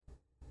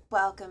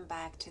Welcome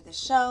back to the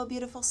show,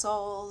 beautiful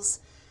souls.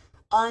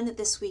 On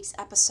this week's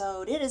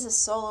episode, it is a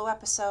solo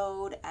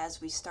episode as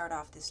we start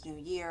off this new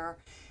year,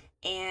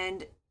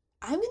 and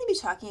I'm going to be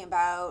talking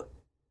about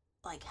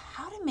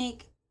how to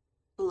make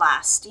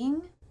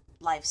lasting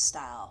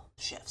lifestyle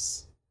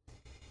shifts.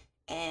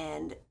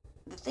 And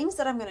the things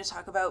that I'm going to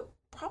talk about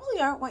probably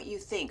aren't what you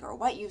think or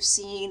what you've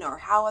seen or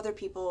how other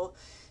people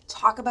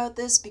talk about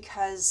this,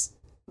 because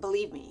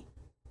believe me,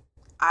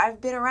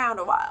 I've been around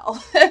a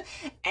while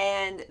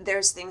and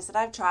there's things that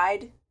I've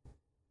tried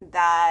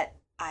that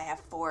I have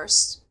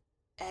forced,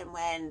 and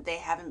when they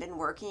haven't been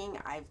working,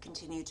 I've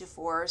continued to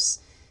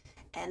force.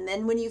 And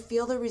then when you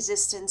feel the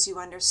resistance, you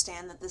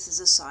understand that this is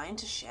a sign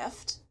to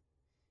shift.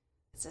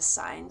 It's a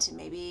sign to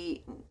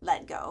maybe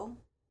let go,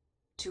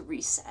 to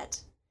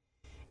reset.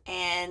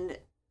 And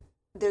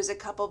there's a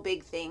couple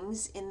big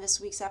things in this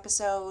week's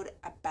episode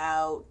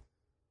about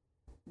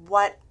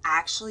what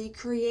actually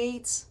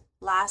creates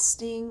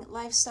lasting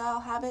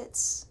lifestyle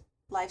habits,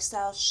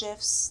 lifestyle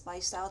shifts,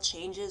 lifestyle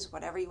changes,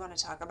 whatever you want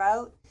to talk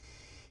about.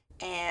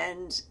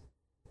 And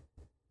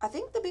I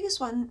think the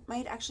biggest one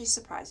might actually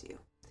surprise you.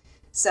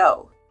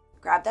 So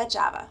grab that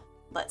Java.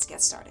 Let's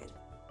get started.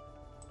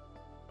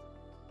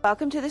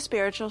 Welcome to the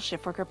Spiritual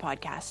Shiftworker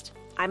Podcast.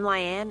 I'm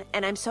Lyanne,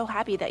 and I'm so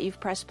happy that you've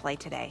pressed play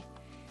today.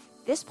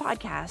 This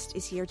podcast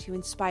is here to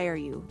inspire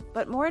you,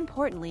 but more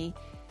importantly,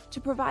 to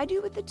provide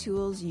you with the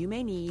tools you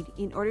may need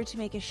in order to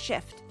make a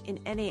shift in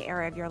any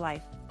area of your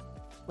life.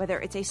 Whether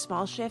it's a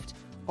small shift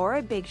or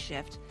a big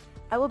shift,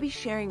 I will be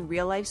sharing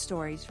real-life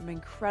stories from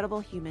incredible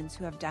humans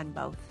who have done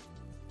both.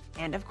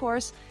 And of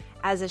course,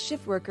 as a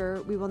shift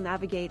worker, we will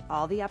navigate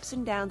all the ups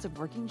and downs of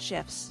working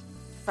shifts,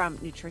 from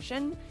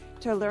nutrition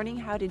to learning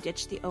how to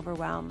ditch the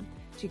overwhelm,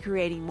 to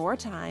creating more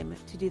time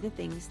to do the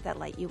things that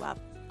light you up.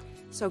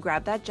 So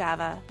grab that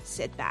Java,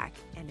 sit back,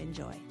 and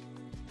enjoy.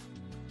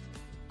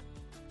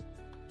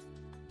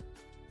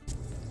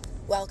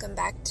 Welcome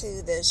back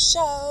to the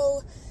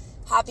show.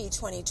 Happy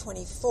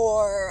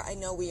 2024. I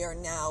know we are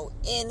now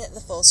in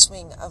the full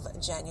swing of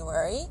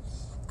January.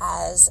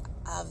 As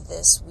of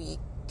this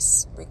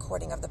week's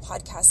recording of the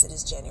podcast, it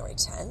is January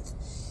 10th.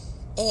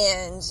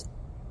 And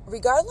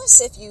regardless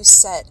if you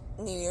set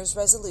New Year's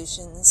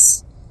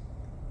resolutions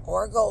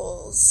or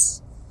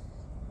goals,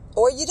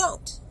 or you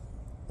don't,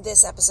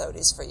 this episode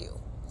is for you.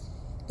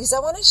 Because I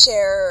want to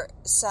share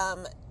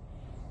some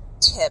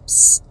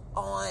tips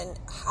on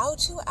how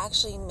to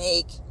actually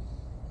make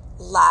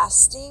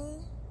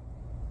lasting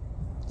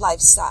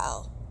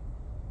lifestyle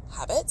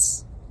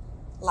habits,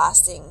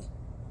 lasting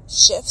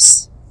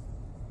shifts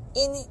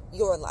in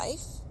your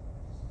life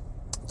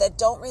that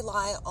don't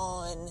rely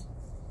on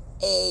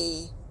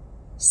a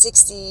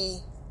 60,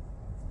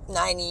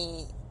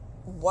 90,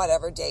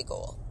 whatever day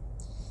goal.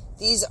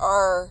 These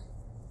are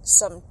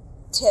some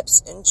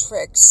tips and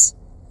tricks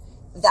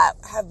that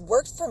have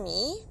worked for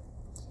me,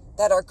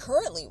 that are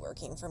currently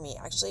working for me,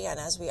 actually, and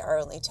as we are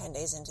only 10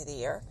 days into the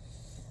year,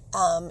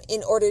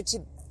 in order to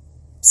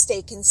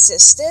stay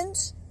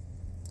consistent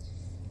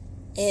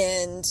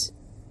and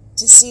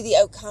to see the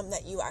outcome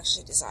that you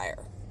actually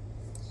desire.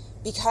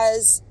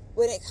 Because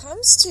when it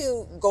comes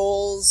to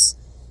goals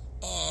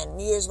and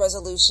New Year's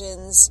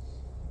resolutions,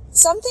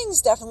 some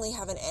things definitely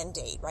have an end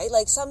date, right?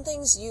 Like some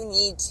things you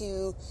need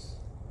to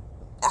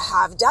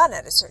have done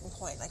at a certain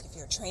point. Like if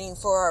you're training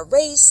for a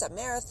race, a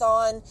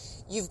marathon,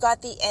 you've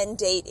got the end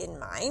date in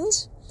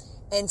mind.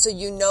 And so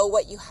you know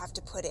what you have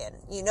to put in.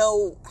 You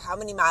know how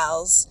many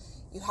miles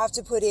you have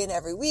to put in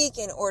every week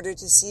in order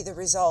to see the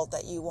result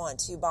that you want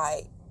to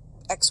by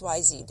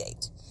XYZ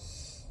date.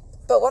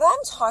 But what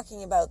I'm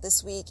talking about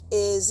this week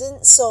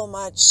isn't so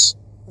much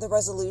the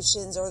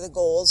resolutions or the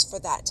goals for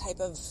that type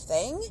of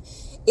thing.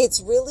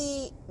 It's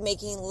really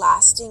making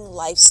lasting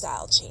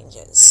lifestyle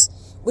changes,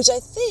 which I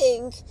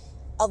think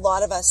a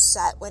lot of us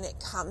set when it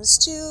comes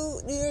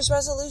to New Year's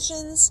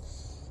resolutions.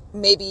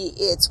 Maybe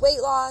it's weight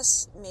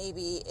loss,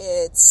 maybe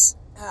it's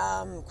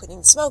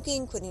quitting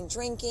smoking, quitting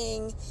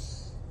drinking,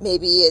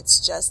 maybe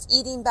it's just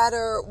eating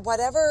better,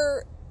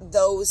 whatever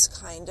those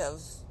kind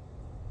of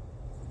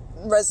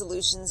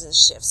resolutions and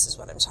shifts is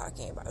what I'm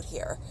talking about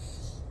here.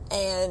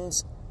 And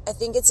I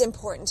think it's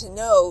important to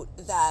note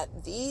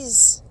that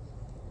these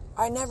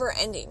are never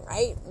ending,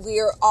 right? We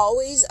are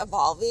always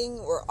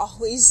evolving, we're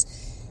always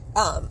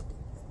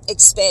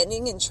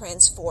expanding and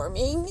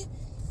transforming,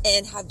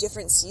 and have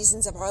different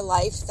seasons of our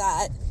life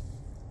that,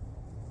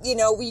 you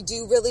know, we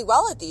do really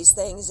well at these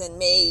things and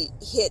may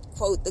hit,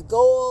 quote, the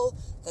goal,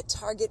 the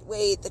target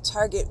weight, the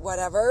target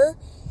whatever,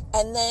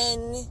 and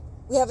then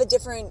we have a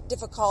different,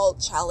 difficult,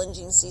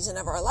 challenging season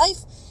of our life,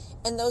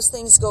 and those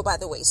things go by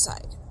the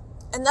wayside.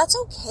 And that's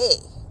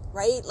okay,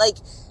 right? Like,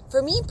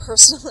 for me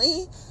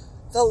personally,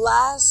 the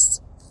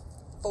last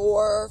 4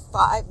 or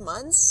 5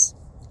 months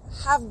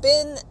have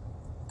been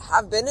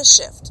a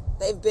shift.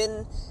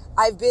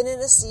 I've been in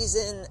a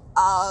season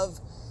of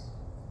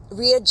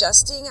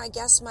readjusting, I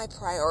guess, my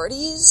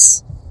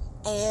priorities,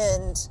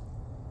 and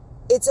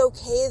it's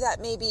okay that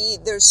maybe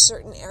there's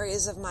certain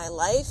areas of my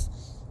life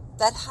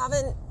that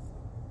haven't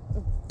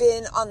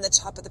been on the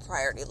top of the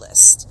priority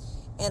list.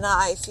 And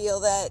I feel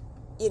that,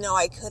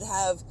 I could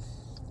have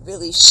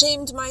really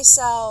shamed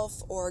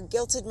myself or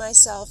guilted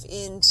myself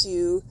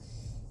into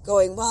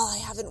going, well, I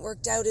haven't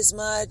worked out as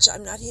much,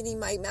 I'm not hitting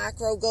my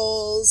macro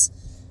goals,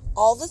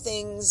 all the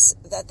things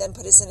that then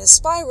put us in a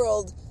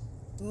spiraled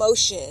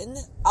motion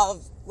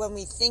of when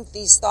we think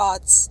these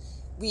thoughts,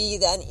 we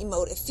then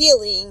emote a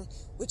feeling,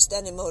 which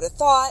then emote a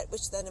thought,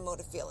 which then emote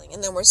a feeling.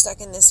 And then we're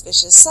stuck in this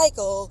vicious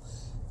cycle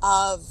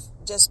of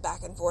just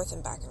back and forth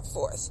and back and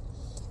forth.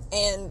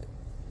 And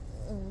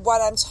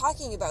what I'm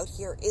talking about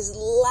here is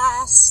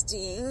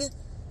lasting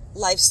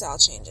lifestyle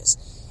changes.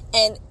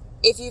 And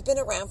if you've been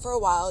around for a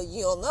while,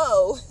 you'll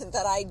know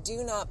that I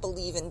do not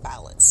believe in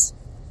balance.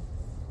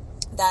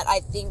 That I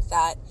think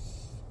that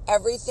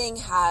everything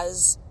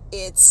has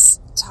its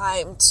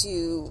time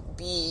to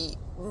be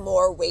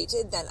more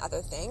weighted than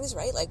other things,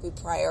 right? Like we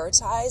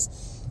prioritize.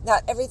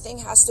 Not everything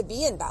has to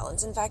be in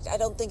balance. In fact, I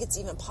don't think it's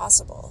even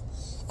possible.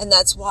 And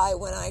that's why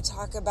when I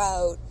talk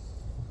about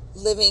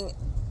living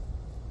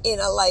in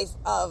a life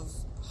of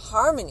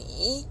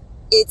harmony,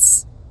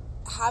 it's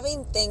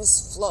having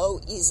things flow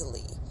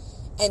easily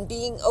and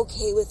being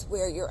okay with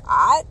where you're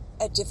at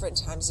different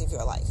times of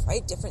your life,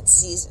 right? Different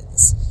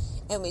seasons.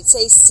 And we'd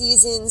say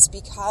seasons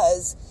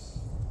because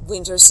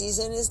winter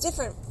season is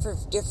different for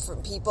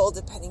different people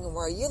depending on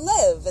where you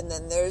live. And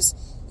then there's,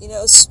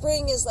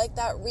 spring is like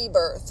that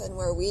rebirth and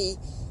where we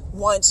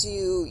want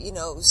to,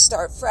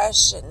 start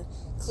fresh and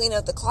clean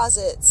out the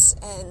closets.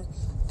 And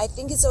I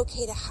think it's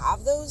okay to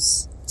have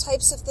those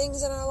types of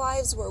things in our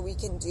lives where we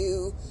can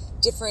do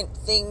different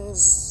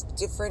things,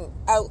 different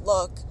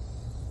outlook.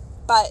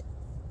 But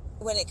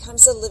when it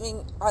comes to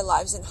living our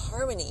lives in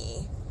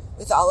harmony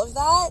with all of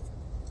that,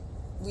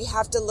 we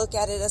have to look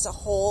at it as a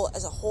whole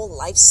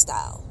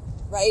lifestyle,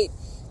 right?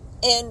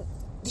 And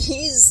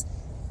these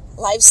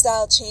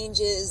lifestyle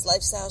changes,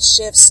 lifestyle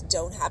shifts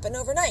don't happen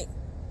overnight.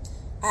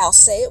 I'll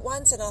say it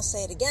once and I'll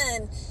say it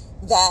again,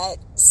 that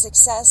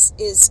success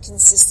is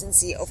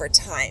consistency over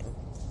time,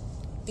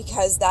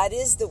 because that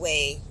is the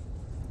way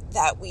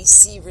that we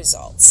see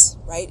results,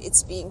 right?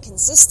 It's being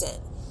consistent.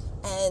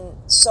 And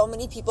so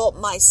many people,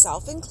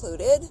 myself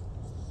included,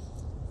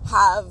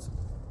 have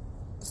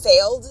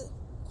failed,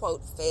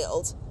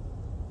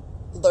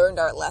 learned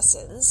our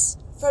lessons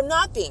from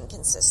not being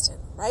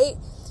consistent, right?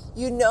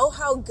 You know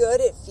how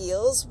good it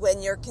feels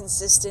when you're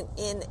consistent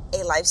in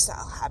a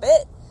lifestyle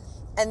habit.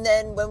 And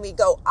then when we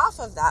go off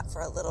of that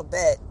for a little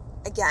bit,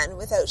 again,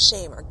 without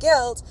shame or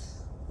guilt,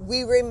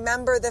 we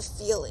remember the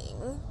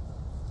feeling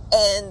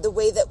and the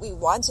way that we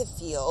want to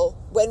feel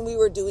when we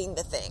were doing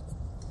the thing.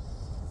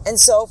 And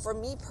so for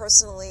me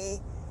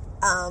personally,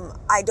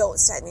 I don't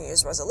set New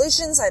Year's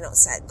resolutions. I don't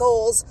set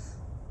goals.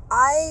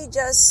 I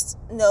just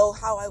know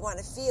how I want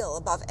to feel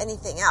above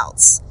anything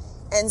else.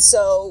 And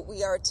so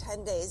we are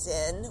 10 days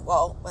in.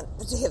 Well, when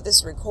the day of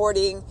this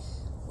recording,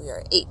 we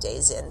are 8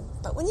 days in.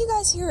 But when you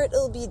guys hear it,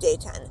 it'll be day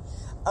 10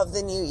 of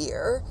the new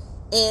year.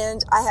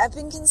 And I have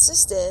been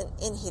consistent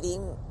in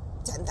hitting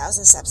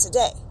 10,000 steps a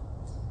day.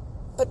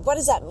 But what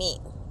does that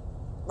mean,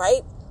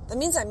 right? That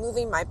means I'm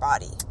moving my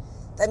body.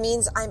 That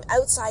means I'm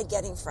outside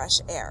getting fresh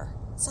air.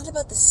 It's not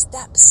about the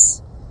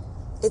steps.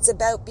 It's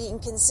about being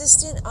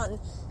consistent on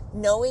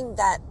knowing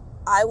that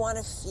I want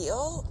to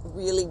feel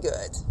really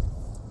good.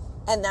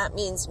 And that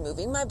means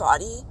moving my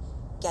body,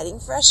 getting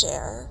fresh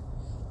air.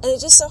 And it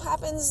just so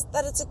happens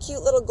that it's a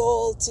cute little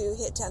goal to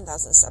hit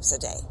 10,000 steps a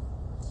day.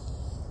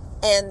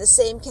 And the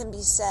same can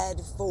be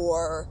said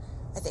for,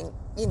 I think,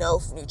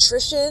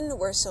 nutrition,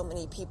 where so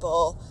many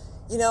people,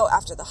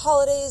 after the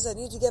holidays, I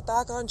need to get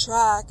back on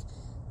track.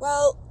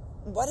 Well,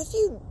 what if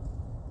you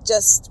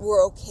just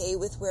were okay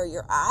with where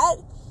you're at,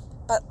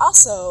 but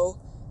also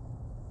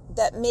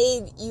that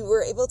you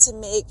were able to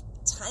make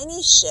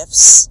tiny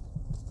shifts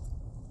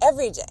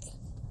every day,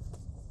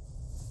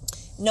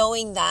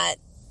 knowing that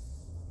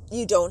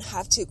you don't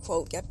have to,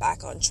 quote, get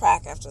back on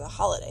track after the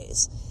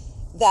holidays,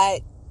 that,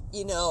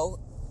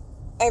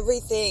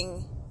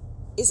 everything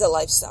is a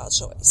lifestyle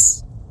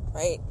choice,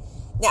 right?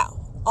 Now,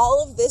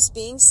 all of this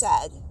being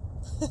said,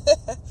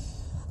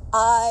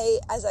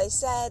 as I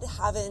said,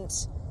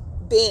 haven't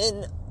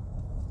been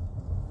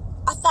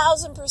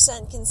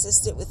 1,000%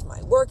 consistent with my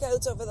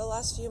workouts over the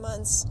last few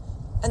months,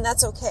 and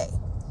that's okay,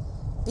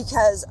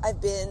 because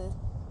I've been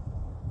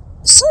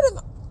sort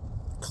of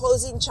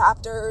closing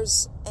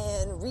chapters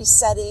and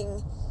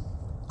resetting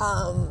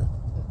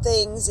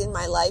things in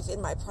my life,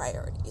 in my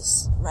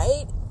priorities,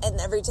 right? And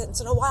every once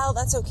in a while,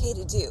 that's okay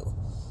to do.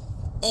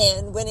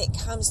 And when it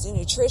comes to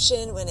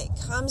nutrition, when it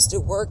comes to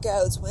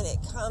workouts, when it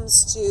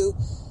comes to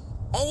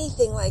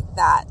anything like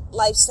that,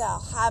 lifestyle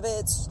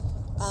habits,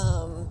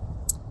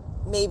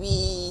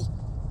 maybe,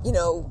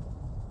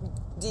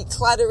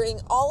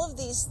 decluttering, all of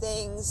these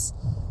things,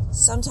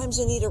 sometimes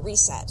you need a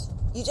reset.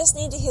 You just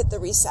need to hit the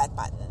reset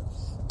button.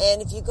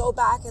 And if you go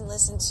back and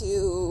listen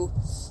to,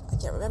 I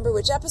can't remember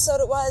which episode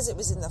it was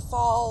in the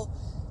fall,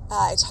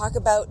 I talk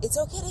about it's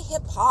okay to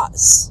hit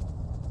pause,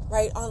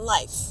 right, on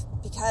life,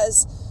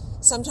 because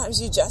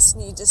sometimes you just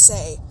need to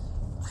say,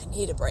 I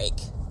need a break.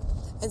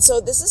 And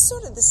so this is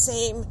sort of the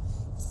same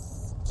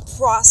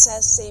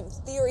process, same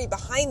theory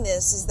behind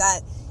this is that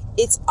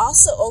it's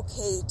also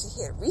okay to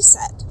hit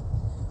reset,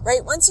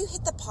 right? Once you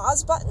hit the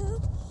pause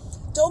button,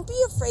 don't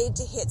be afraid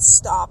to hit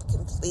stop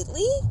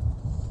completely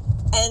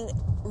and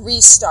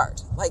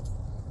restart. Like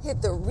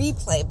hit the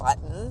replay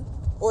button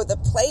or the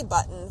play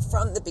button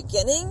from the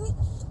beginning,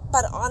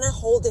 but on a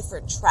whole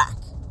different track,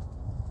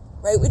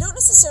 right? We don't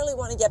necessarily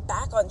want to get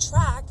back on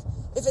track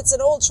if it's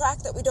an old track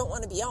that we don't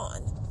want to be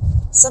on.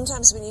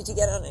 Sometimes we need to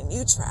get on a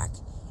new track,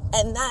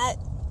 and that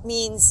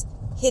means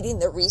hitting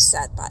the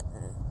reset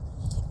button.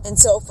 And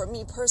so for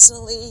me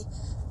personally,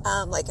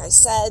 like I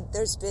said,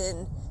 there's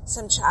been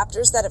some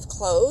chapters that have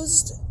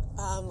closed,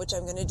 which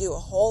I'm going to do a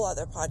whole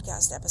other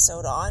podcast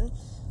episode on,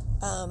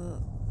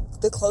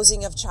 the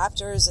closing of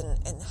chapters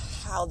and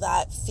how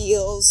that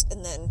feels,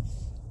 and then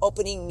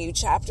opening new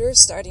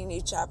chapters, starting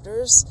new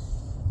chapters.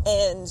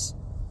 And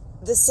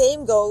the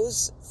same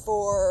goes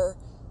for,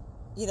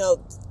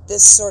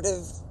 this sort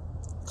of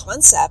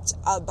concept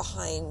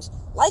behind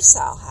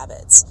lifestyle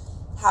habits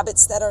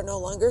that are no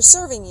longer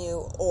serving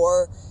you,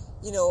 or,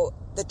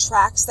 the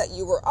tracks that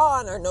you were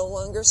on are no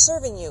longer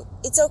serving you.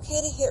 It's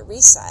okay to hit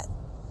reset.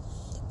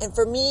 And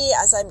for me,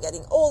 as I'm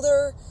getting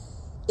older,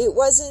 it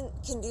wasn't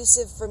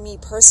conducive for me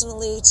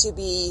personally to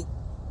be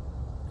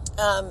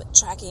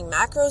tracking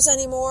macros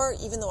anymore,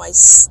 even though I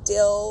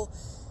still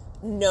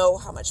know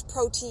how much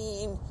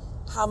protein,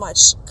 how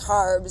much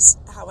carbs,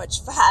 how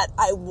much fat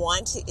I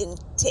want to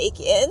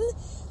take in.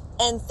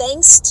 And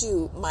thanks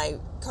to my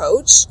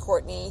coach,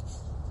 Courtney,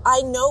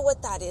 I know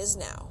what that is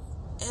now.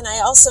 And I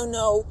also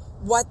know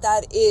what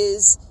that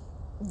is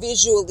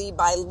visually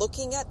by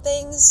looking at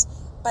things,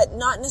 but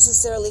not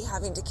necessarily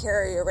having to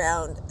carry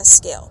around a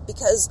scale,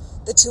 because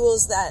the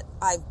tools that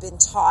I've been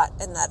taught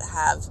and that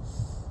have,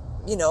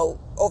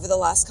 over the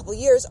last couple of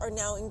years are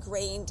now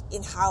ingrained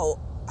in how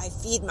I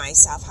feed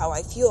myself, how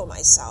I fuel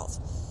myself.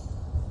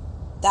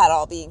 That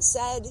all being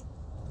said,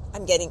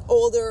 I'm getting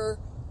older.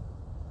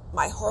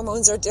 My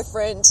hormones are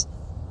different.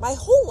 My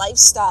whole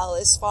lifestyle,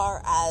 as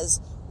far as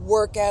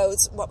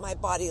workouts, what my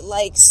body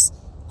likes,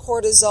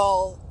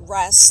 cortisol,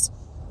 rest,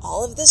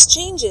 all of this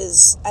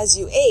changes as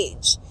you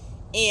age.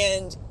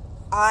 And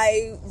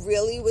I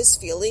really was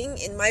feeling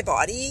in my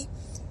body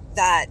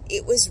that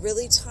it was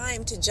really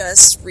time to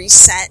just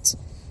reset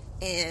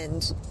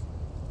and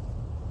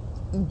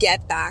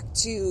get back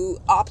to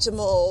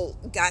optimal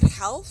gut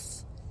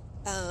health,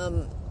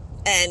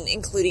 and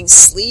including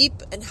sleep,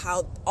 and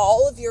how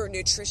all of your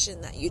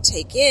nutrition that you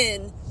take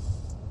in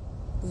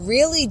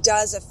really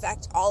does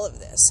affect all of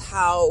this.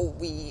 How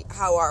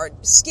our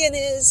skin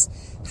is,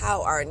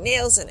 how our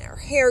nails and our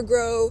hair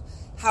grow,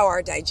 how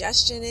our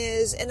digestion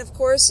is, and of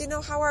course,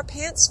 how our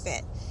pants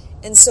fit.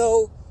 And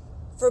so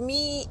for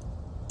me,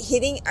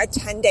 hitting a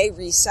 10-day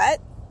reset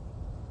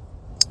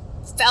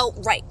felt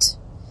right.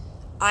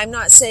 I'm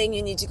not saying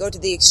you need to go to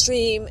the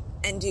extreme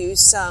and do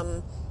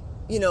some,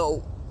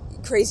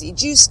 crazy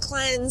juice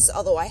cleanse,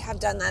 although I have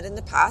done that in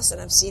the past and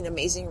I've seen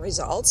amazing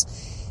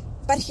results.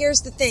 But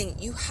here's the thing,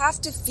 you have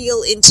to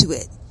feel into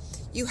it.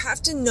 You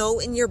have to know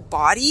in your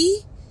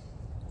body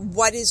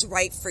what is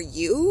right for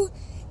you.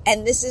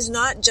 And this is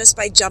not just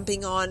by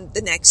jumping on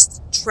the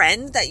next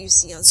trend that you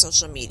see on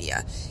social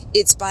media.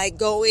 It's by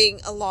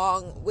going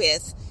along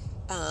with,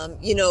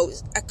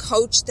 a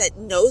coach that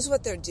knows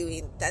what they're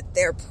doing, that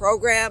their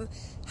program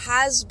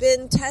has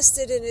been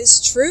tested and is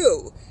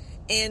true.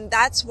 And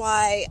that's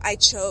why I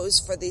chose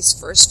for these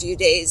first 10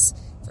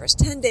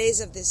 days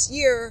of this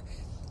year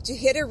to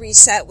hit a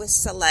reset with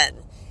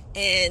Selene.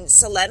 And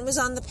Selene was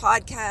on the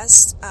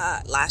podcast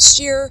last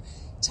year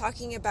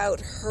talking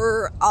about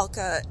her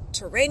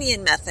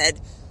Alka-Turanian method,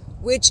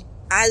 which,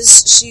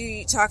 as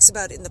she talks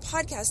about in the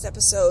podcast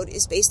episode,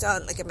 is based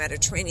on like a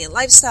Mediterranean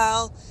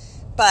lifestyle,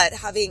 but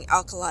having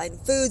alkaline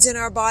foods in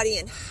our body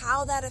and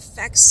how that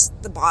affects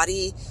the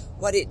body,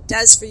 what it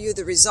does for you,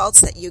 the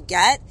results that you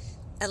get.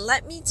 And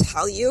let me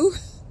tell you,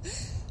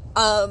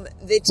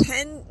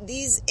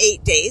 these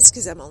 8 days,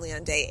 because I'm only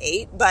on day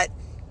 8, but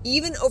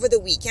even over the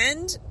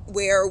weekend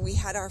where we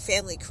had our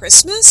family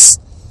Christmas,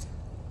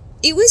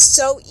 it was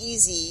so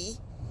easy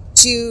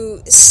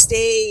to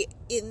stay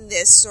in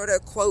this sort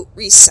of quote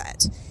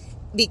reset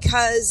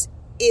because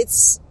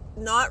it's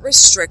not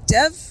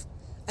restrictive.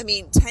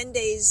 10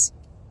 days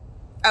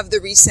of the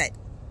reset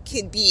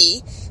could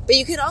be, but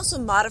you can also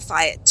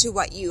modify it to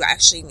what you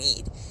actually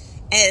need.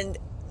 And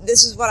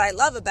this is what I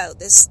love about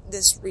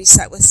this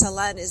reset with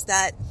Selene, is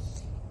that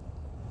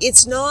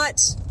it's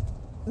not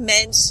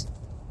meant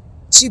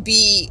to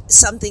be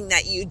something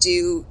that you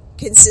do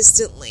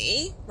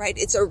consistently, right?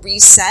 It's a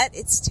reset.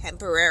 It's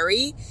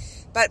temporary.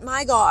 But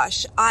my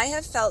gosh, I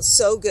have felt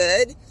so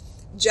good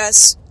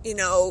just,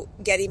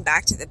 getting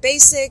back to the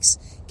basics,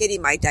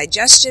 getting my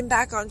digestion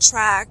back on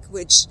track,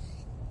 which,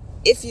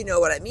 if you know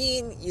what I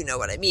mean, you know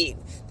what I mean.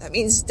 That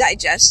means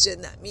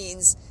digestion. That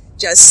means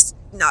just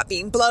not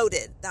being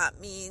bloated. That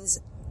means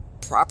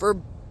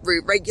proper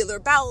regular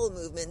bowel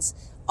movements.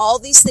 All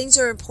these things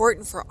are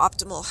important for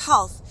optimal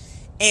health.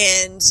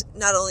 And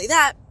not only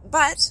that,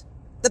 but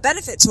the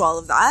benefit to all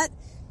of that,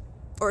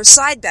 or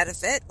side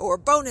benefit or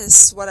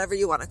bonus, whatever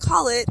you want to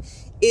call it,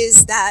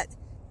 is that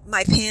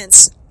my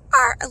pants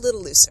are a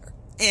little looser.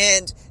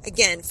 And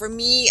again, for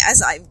me,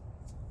 as I've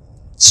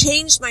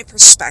changed my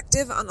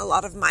perspective on a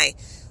lot of my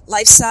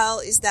lifestyle,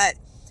 is that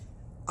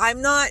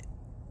I'm not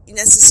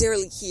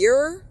necessarily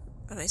here,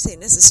 and I say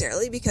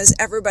necessarily because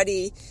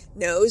everybody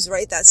knows,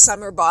 right, that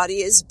summer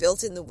body is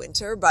built in the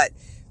winter. But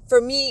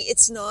for me,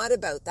 it's not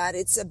about that.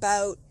 It's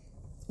about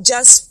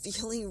just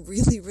feeling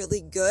really,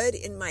 really good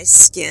in my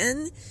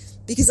skin,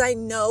 because I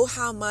know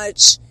how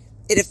much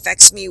it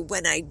affects me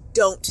when I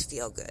don't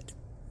feel good.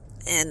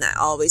 And that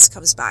always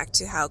comes back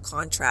to how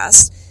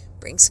contrast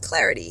brings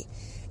clarity.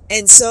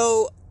 And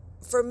so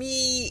for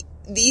me,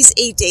 these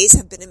 8 days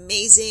have been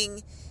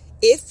amazing.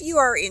 If you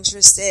are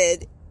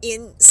interested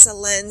in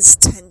Celine's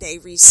 10-day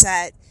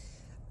reset,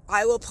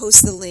 I will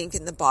post the link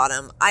in the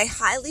bottom. I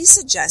highly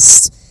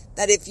suggest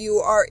that if you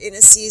are in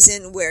a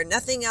season where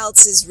nothing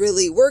else is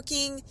really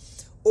working,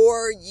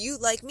 or you,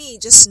 like me,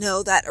 just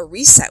know that a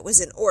reset was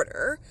in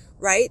order,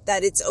 right?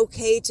 That it's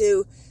okay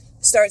to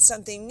start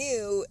something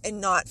new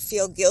and not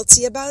feel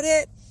guilty about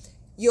it,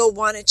 you'll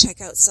want to check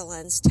out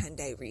Celine's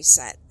 10-day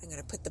reset. I'm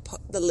going to put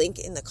the link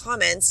in the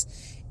comments.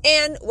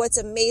 And what's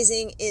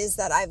amazing is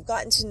that I've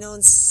gotten to know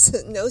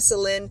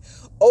Celine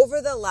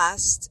over the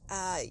last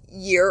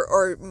year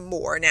or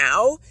more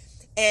now.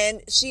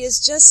 And she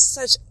is just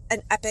such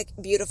an epic,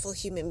 beautiful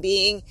human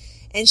being.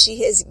 And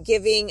she is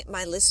giving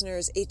my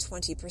listeners a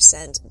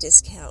 20%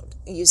 discount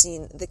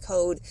using the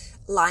code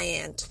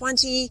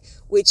LYANNE20,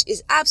 which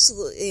is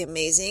absolutely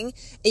amazing.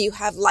 And you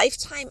have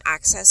lifetime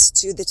access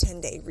to the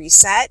 10-day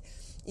reset.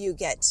 You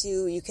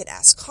can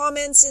ask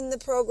comments in the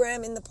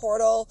program, in the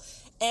portal,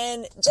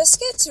 and just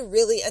get to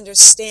really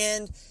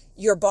understand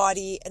your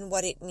body and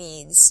what it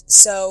needs.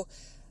 So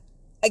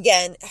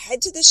again,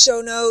 head to the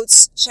show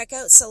notes, check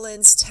out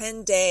Celine's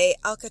 10-day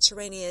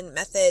Alcaterranian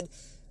method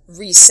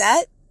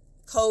reset,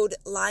 code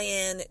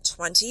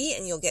LYANNE20,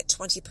 and you'll get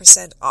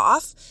 20%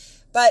 off.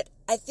 But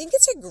I think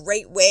it's a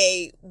great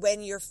way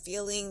when you're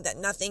feeling that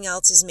nothing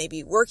else is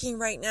maybe working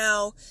right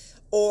now,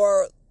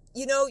 or,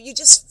 you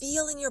just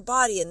feel in your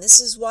body. And this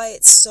is why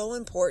it's so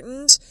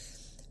important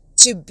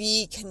to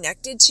be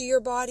connected to your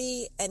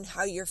body and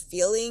how you're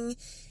feeling,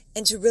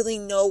 and to really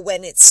know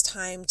when it's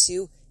time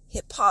to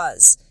hit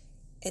pause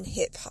and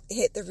hit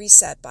the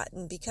reset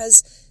button,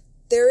 because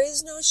there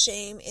is no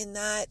shame in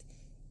that,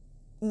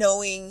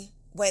 knowing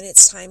when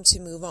it's time to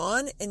move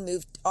on and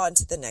move on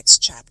to the next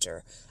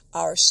chapter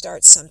or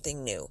start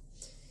something new.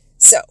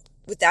 So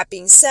with that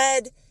being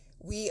said,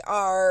 we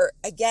are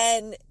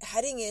again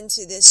heading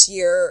into this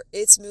year.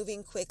 It's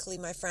moving quickly,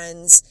 my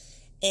friends.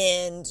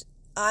 And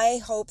I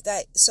hope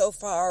that so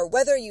far,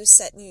 whether you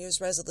set New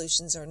Year's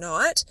resolutions or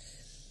not,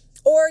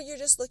 or you're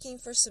just looking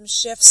for some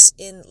shifts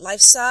in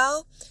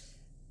lifestyle,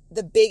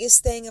 the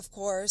biggest thing, of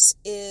course,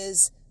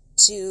 is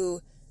to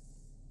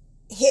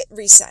hit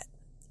reset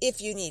if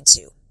you need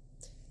to.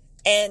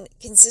 And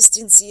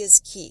consistency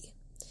is key.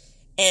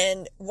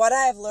 And what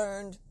I've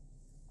learned,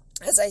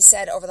 as I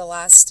said, over the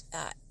last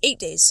 8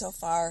 days so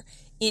far,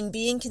 in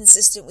being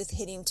consistent with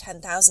hitting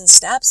 10,000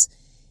 steps,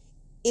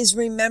 is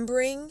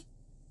remembering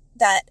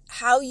that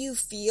how you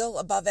feel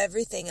above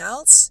everything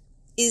else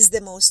is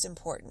the most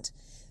important.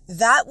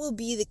 That will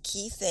be the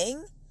key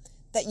thing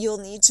that you'll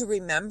need to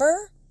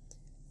remember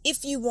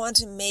if you want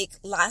to make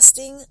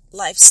lasting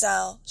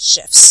lifestyle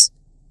shifts.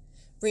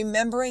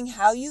 Remembering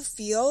how you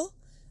feel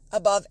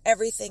above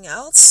everything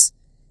else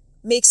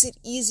makes it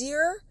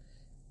easier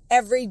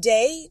every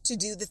day to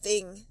do the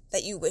thing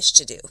that you wish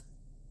to do.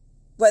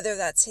 Whether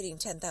that's hitting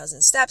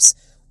 10,000 steps,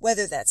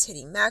 whether that's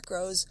hitting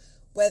macros,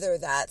 whether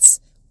that's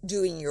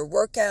doing your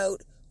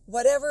workout,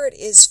 whatever it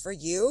is for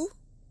you,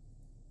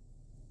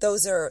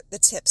 those are the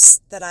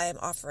tips that I am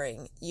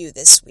offering you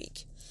this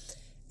week.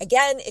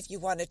 Again, if you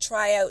want to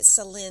try out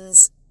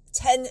Celine's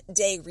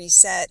 10-day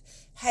reset,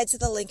 head to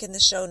the link in the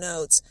show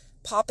notes,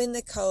 pop in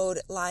the code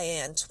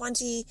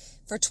LYANNE20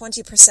 for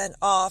 20%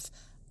 off.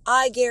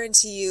 I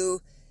guarantee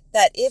you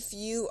that if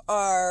you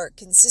are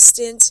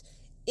consistent,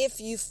 if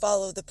you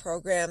follow the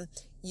program,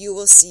 you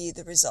will see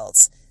the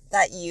results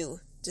that you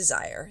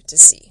desire to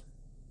see.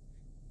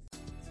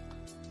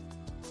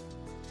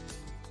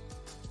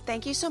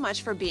 Thank you so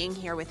much for being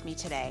here with me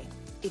today.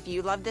 If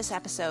you loved this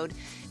episode,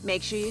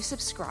 make sure you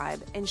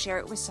subscribe and share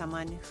it with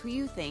someone who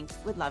you think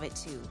would love it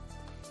too.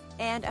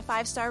 And a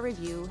 5-star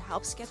review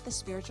helps get the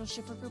Spiritual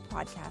Shiftworker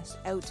podcast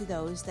out to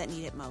those that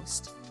need it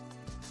most.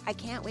 I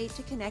can't wait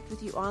to connect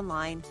with you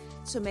online,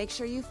 so make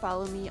sure you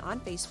follow me on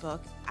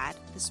Facebook at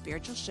The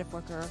Spiritual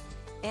Shiftworker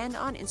and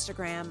on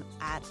Instagram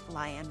at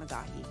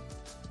LyanneMcGaughey.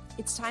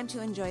 It's time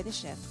to enjoy the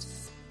shift,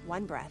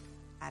 one breath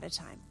at a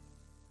time.